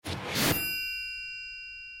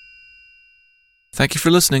Thank you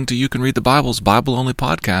for listening to You Can Read the Bible's Bible-Only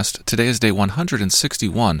podcast. Today is day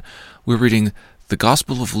 161. We're reading the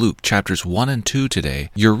Gospel of Luke, chapters 1 and 2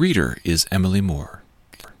 today. Your reader is Emily Moore.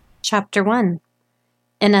 Chapter 1.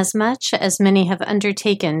 Inasmuch as many have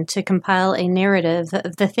undertaken to compile a narrative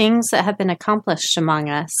of the things that have been accomplished among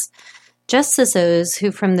us, just as those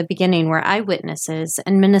who from the beginning were eyewitnesses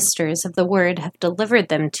and ministers of the word have delivered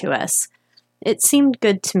them to us, it seemed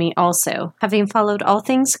good to me also, having followed all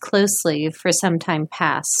things closely for some time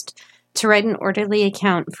past, to write an orderly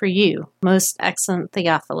account for you, most excellent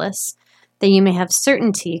Theophilus, that you may have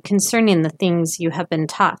certainty concerning the things you have been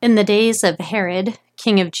taught. In the days of Herod,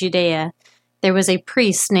 king of Judea, there was a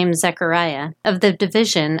priest named Zechariah, of the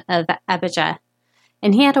division of Abijah,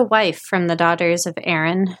 and he had a wife from the daughters of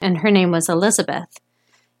Aaron, and her name was Elizabeth.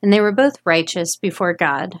 And they were both righteous before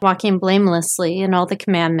God, walking blamelessly in all the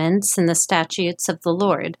commandments and the statutes of the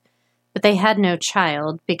Lord. But they had no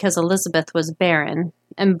child, because Elizabeth was barren,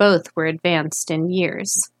 and both were advanced in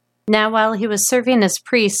years. Now while he was serving as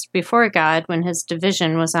priest before God when his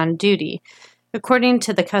division was on duty, according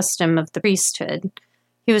to the custom of the priesthood,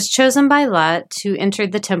 he was chosen by lot to enter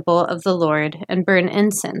the temple of the Lord and burn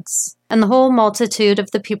incense. And the whole multitude of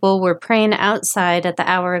the people were praying outside at the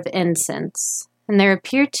hour of incense. And there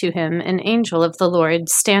appeared to him an angel of the Lord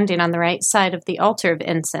standing on the right side of the altar of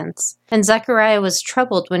incense. And Zechariah was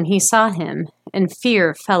troubled when he saw him, and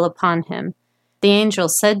fear fell upon him. The angel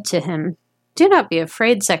said to him, "Do not be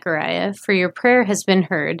afraid, Zechariah, for your prayer has been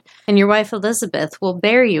heard, and your wife Elizabeth will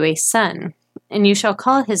bear you a son, and you shall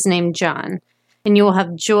call his name John. And you will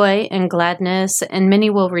have joy and gladness, and many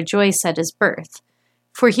will rejoice at his birth.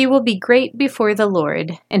 For he will be great before the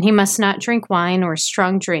Lord, and he must not drink wine or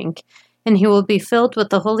strong drink, and he will be filled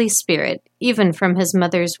with the Holy Spirit, even from his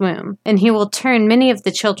mother's womb. And he will turn many of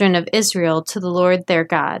the children of Israel to the Lord their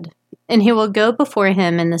God. And he will go before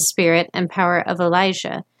him in the spirit and power of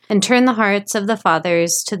Elijah, and turn the hearts of the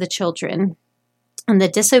fathers to the children, and the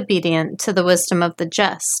disobedient to the wisdom of the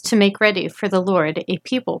just, to make ready for the Lord a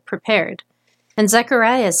people prepared." And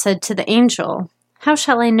Zechariah said to the angel, "How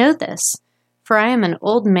shall I know this? For I am an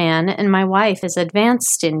old man, and my wife is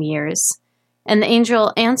advanced in years." And the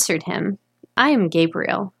angel answered him, "I am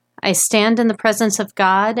Gabriel. I stand in the presence of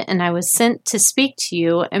God, and I was sent to speak to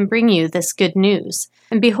you and bring you this good news.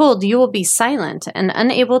 And behold, you will be silent and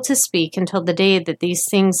unable to speak until the day that these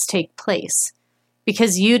things take place,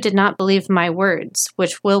 because you did not believe my words,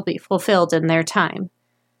 which will be fulfilled in their time."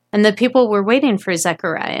 And the people were waiting for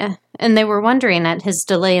Zechariah, and they were wondering at his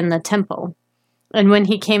delay in the temple. And when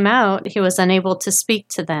he came out, he was unable to speak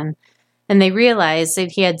to them. And they realized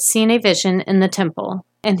that he had seen a vision in the temple,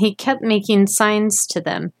 and he kept making signs to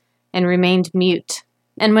them, and remained mute.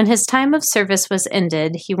 And when his time of service was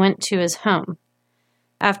ended, he went to his home.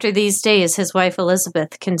 After these days his wife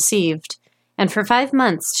Elizabeth conceived, and for 5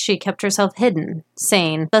 months she kept herself hidden,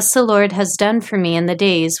 saying, "Thus the Lord has done for me in the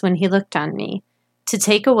days when he looked on me, to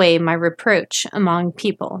take away my reproach among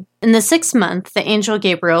people." In the 6th month the angel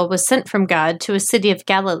Gabriel was sent from God to a city of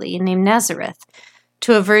Galilee named Nazareth,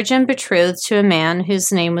 to a virgin betrothed to a man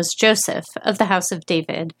whose name was Joseph, of the house of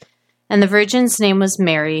David. And the virgin's name was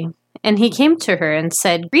Mary. And he came to her and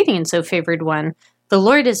said, "Greetings, O favored one, the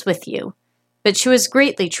Lord is with you." But she was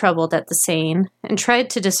greatly troubled at the saying, and tried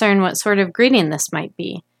to discern what sort of greeting this might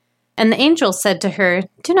be. And the angel said to her,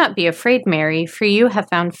 "Do not be afraid, Mary, for you have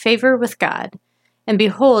found favor with God. And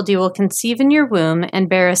behold, you will conceive in your womb and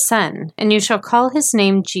bear a son, and you shall call his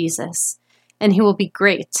name Jesus. And he will be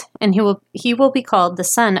great, and he will be called the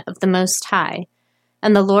Son of the Most High.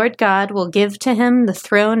 And the Lord God will give to him the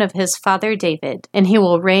throne of his father David, and he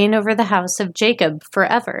will reign over the house of Jacob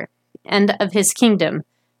forever, and of his kingdom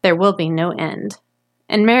there will be no end."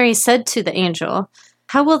 And Mary said to the angel,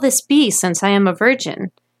 "How will this be, since I am a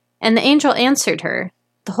virgin?" And the angel answered her,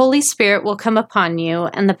 "The Holy Spirit will come upon you,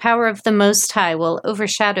 and the power of the Most High will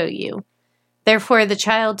overshadow you. Therefore the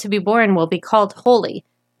child to be born will be called Holy,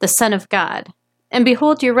 the Son of God. And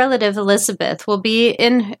behold, your relative Elizabeth will be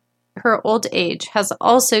in her old age, has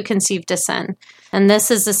also conceived a son, and this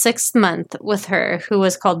is the 6th month with her who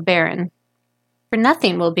was called barren. For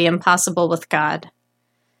nothing will be impossible with God."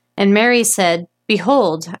 And Mary said,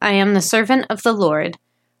 "Behold, I am the servant of the Lord.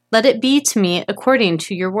 Let it be to me according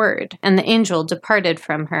to your word." And the angel departed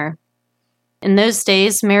from her. In those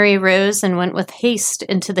days Mary rose and went with haste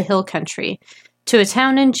into the hill country, to a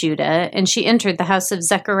town in Judah, and she entered the house of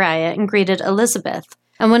Zechariah and greeted Elizabeth.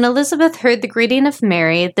 And when Elizabeth heard the greeting of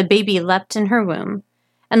Mary, the baby leapt in her womb.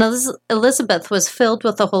 And Elizabeth was filled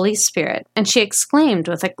with the Holy Spirit, and she exclaimed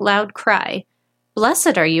with a loud cry,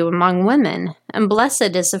 "Blessed are you among women, and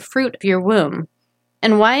blessed is the fruit of your womb.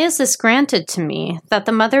 And why is this granted to me, that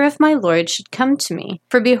the mother of my Lord should come to me?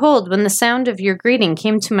 For behold, when the sound of your greeting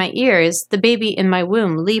came to my ears, the baby in my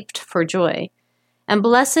womb leaped for joy. And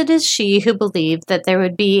blessed is she who believed that there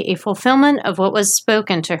would be a fulfillment of what was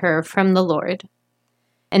spoken to her from the Lord.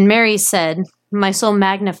 And Mary said, My soul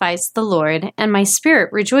magnifies the Lord, and my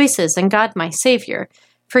spirit rejoices in God my Savior,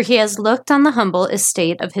 for he has looked on the humble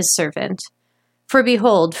estate of his servant. For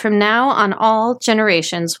behold, from now on all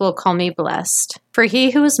generations will call me blessed. For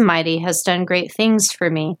he who is mighty has done great things for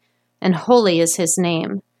me, and holy is his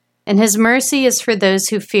name. And his mercy is for those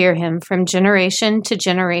who fear him from generation to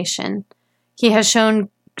generation. He has shown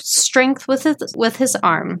strength with his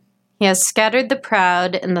arm. He has scattered the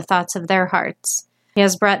proud in the thoughts of their hearts. He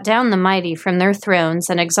has brought down the mighty from their thrones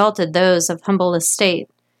and exalted those of humble estate.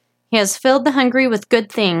 He has filled the hungry with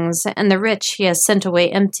good things, and the rich he has sent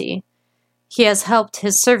away empty. He has helped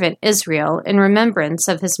his servant Israel in remembrance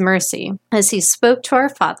of his mercy, as he spoke to our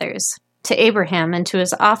fathers, to Abraham and to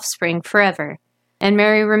his offspring forever. And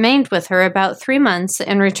Mary remained with her about 3 months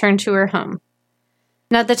and returned to her home.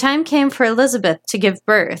 Now the time came for Elizabeth to give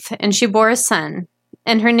birth, and she bore a son.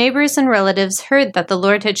 And her neighbors and relatives heard that the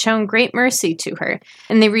Lord had shown great mercy to her,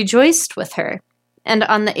 and they rejoiced with her. And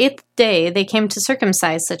on the 8th day they came to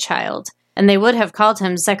circumcise the child. And they would have called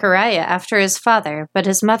him Zechariah after his father, but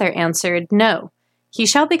his mother answered, No, he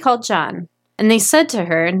shall be called John. And they said to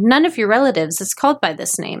her, None of your relatives is called by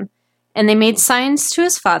this name. And they made signs to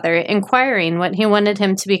his father, inquiring what he wanted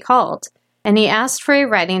him to be called. And he asked for a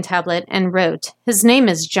writing tablet and wrote, His name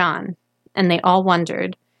is John. And they all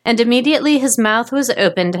wondered. And immediately his mouth was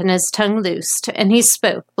opened and his tongue loosed, and he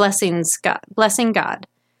spoke, blessing God.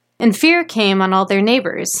 And fear came on all their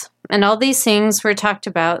neighbors. And all these things were talked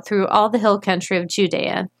about through all the hill country of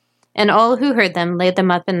Judea. And all who heard them laid them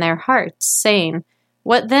up in their hearts, saying,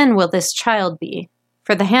 What then will this child be?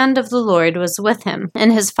 For the hand of the Lord was with him.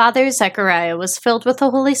 And his father Zechariah was filled with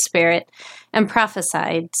the Holy Spirit, and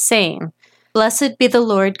prophesied, saying, Blessed be the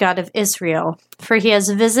Lord God of Israel, for he has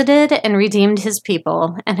visited and redeemed his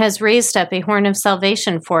people, and has raised up a horn of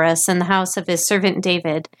salvation for us in the house of his servant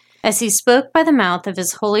David, as he spoke by the mouth of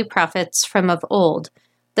his holy prophets from of old,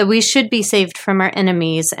 that we should be saved from our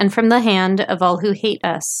enemies and from the hand of all who hate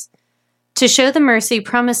us, to show the mercy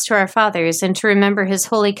promised to our fathers and to remember his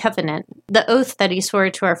holy covenant, the oath that he swore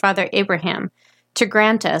to our father Abraham, to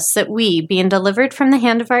grant us that we, being delivered from the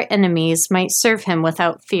hand of our enemies, might serve him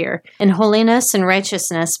without fear, in holiness and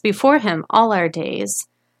righteousness before him all our days.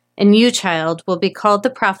 And you, child, will be called the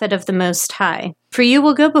prophet of the Most High, for you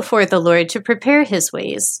will go before the Lord to prepare his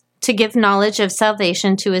ways, to give knowledge of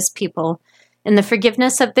salvation to his people, in the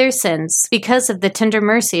forgiveness of their sins, because of the tender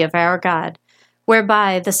mercy of our God,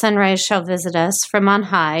 whereby the sunrise shall visit us from on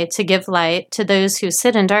high, to give light to those who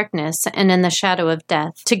sit in darkness and in the shadow of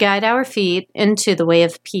death, to guide our feet into the way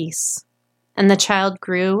of peace. And the child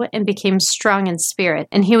grew and became strong in spirit,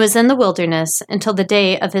 and he was in the wilderness until the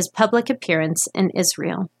day of his public appearance in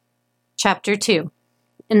Israel. Chapter 2.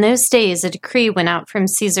 In those days a decree went out from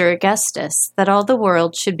Caesar Augustus that all the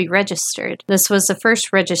world should be registered. This was the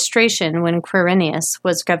first registration when Quirinius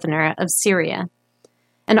was governor of Syria.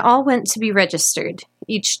 And all went to be registered,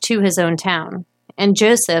 each to his own town. And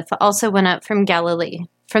Joseph also went up from Galilee,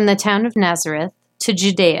 from the town of Nazareth to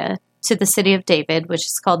Judea, to the city of David, which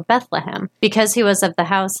is called Bethlehem, because he was of the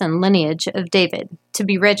house and lineage of David, to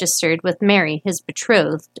be registered with Mary, his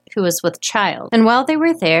betrothed, who was with child. And while they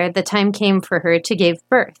were there, the time came for her to give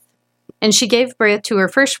birth. And she gave birth to her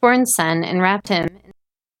firstborn son, and wrapped him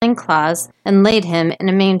in cloths, and laid him in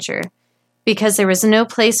a manger, because there was no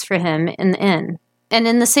place for him in the inn. And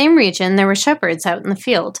in the same region there were shepherds out in the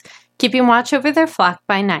field, keeping watch over their flock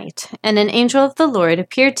by night. And an angel of the Lord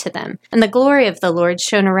appeared to them, and the glory of the Lord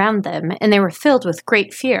shone around them, and they were filled with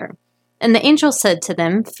great fear. And the angel said to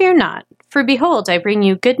them, Fear not, for behold, I bring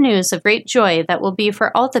you good news of great joy that will be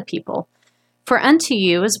for all the people. For unto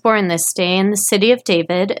you is born this day in the city of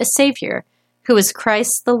David a Savior, who is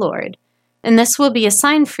Christ the Lord. And this will be a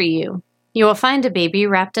sign for you. You will find a baby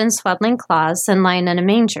wrapped in swaddling cloths and lying in a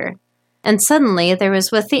manger. And suddenly there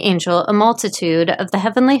was with the angel a multitude of the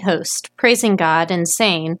heavenly host, praising God and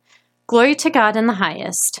saying, Glory to God in the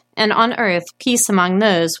highest, and on earth peace among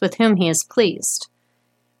those with whom he is pleased.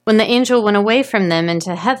 When the angel went away from them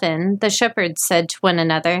into heaven, the shepherds said to one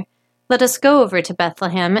another, Let us go over to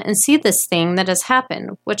Bethlehem and see this thing that has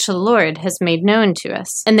happened, which the Lord has made known to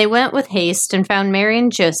us. And they went with haste and found Mary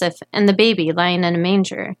and Joseph and the baby lying in a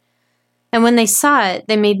manger. And when they saw it,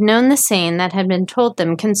 they made known the saying that had been told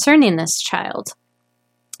them concerning this child.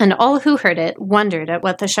 And all who heard it wondered at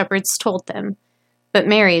what the shepherds told them. But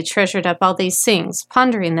Mary treasured up all these things,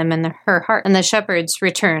 pondering them in her heart. And the shepherds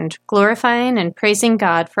returned, glorifying and praising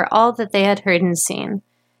God for all that they had heard and seen,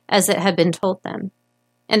 as it had been told them.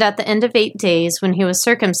 And at the end of 8 days, when he was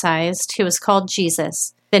circumcised, he was called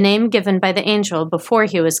Jesus, the name given by the angel before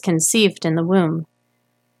he was conceived in the womb.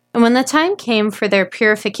 And when the time came for their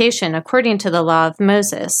purification according to the law of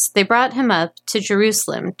Moses, they brought him up to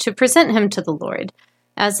Jerusalem to present him to the Lord.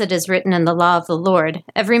 As it is written in the law of the Lord,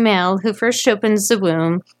 every male who first opens the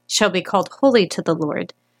womb shall be called holy to the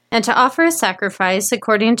Lord, and to offer a sacrifice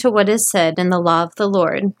according to what is said in the law of the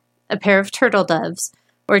Lord, a pair of turtle doves,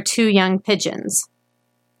 or 2 young pigeons.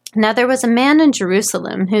 Now there was a man in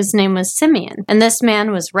Jerusalem whose name was Simeon, and this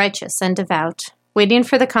man was righteous and devout, waiting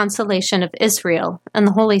for the consolation of Israel, and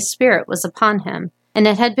the Holy Spirit was upon him. And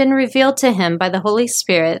it had been revealed to him by the Holy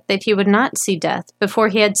Spirit that he would not see death before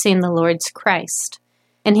he had seen the Lord's Christ.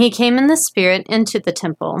 And he came in the Spirit into the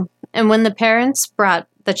temple. And when the parents brought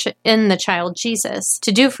in the child Jesus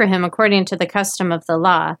to do for him according to the custom of the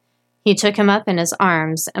law, he took him up in his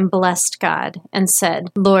arms and blessed God and said,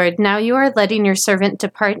 Lord, now you are letting your servant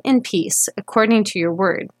depart in peace according to your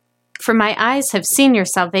word. For my eyes have seen your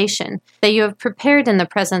salvation, that you have prepared in the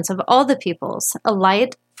presence of all the peoples a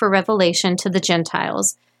light for revelation to the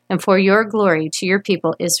Gentiles, and for your glory to your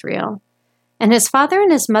people Israel. And his father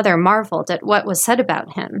and his mother marveled at what was said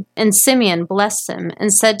about him. And Simeon blessed him,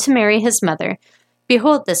 and said to Mary his mother,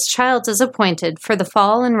 Behold, this child is appointed for the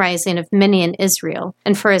fall and rising of many in Israel,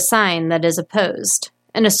 and for a sign that is opposed.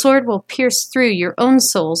 And a sword will pierce through your own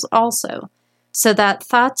souls also, so that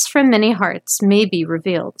thoughts from many hearts may be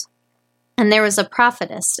revealed. And there was a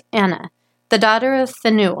prophetess, Anna, the daughter of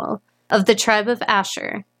Phanuel, of the tribe of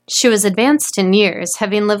Asher. She was advanced in years,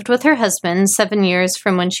 having lived with her husband 7 years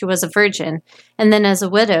from when she was a virgin, and then as a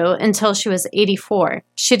widow until she was 84.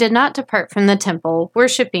 She did not depart from the temple,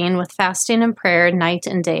 worshiping with fasting and prayer night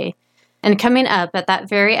and day. And coming up at that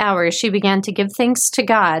very hour, she began to give thanks to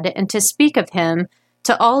God and to speak of him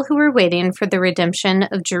to all who were waiting for the redemption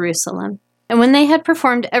of Jerusalem. And when they had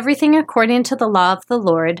performed everything according to the law of the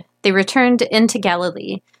Lord, they returned into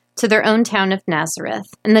Galilee, to their own town of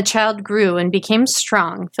Nazareth. And the child grew and became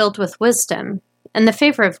strong, filled with wisdom, and the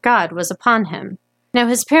favor of God was upon him. Now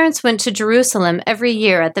his parents went to Jerusalem every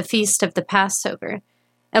year at the feast of the Passover.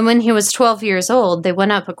 And when he was 12 years old, they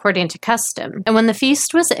went up according to custom. And when the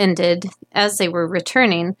feast was ended, as they were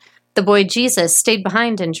returning, the boy Jesus stayed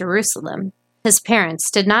behind in Jerusalem. His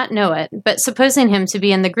parents did not know it, but supposing him to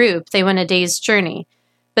be in the group, they went a day's journey.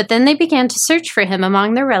 But then they began to search for him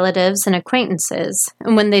among their relatives and acquaintances,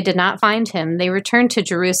 and when they did not find him, they returned to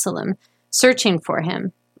Jerusalem, searching for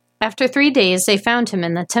him. After 3 days they found him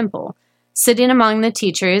in the temple, sitting among the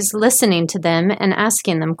teachers, listening to them and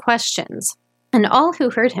asking them questions. And all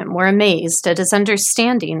who heard him were amazed at his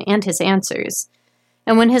understanding and his answers.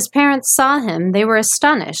 And when his parents saw him, they were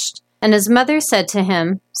astonished. And his mother said to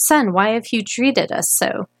him, Son, why have you treated us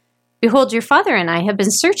so? Behold, your father and I have been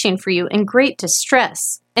searching for you in great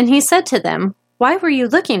distress. And he said to them, Why were you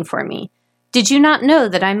looking for me? Did you not know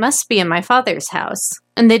that I must be in my father's house?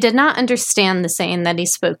 And they did not understand the saying that he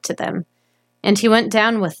spoke to them. And he went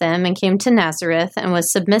down with them and came to Nazareth and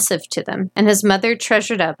was submissive to them. And his mother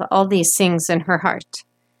treasured up all these things in her heart.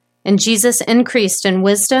 And Jesus increased in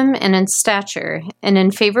wisdom and in stature and in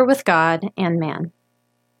favor with God and man.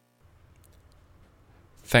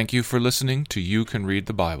 Thank you for listening to You Can Read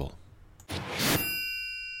the Bible.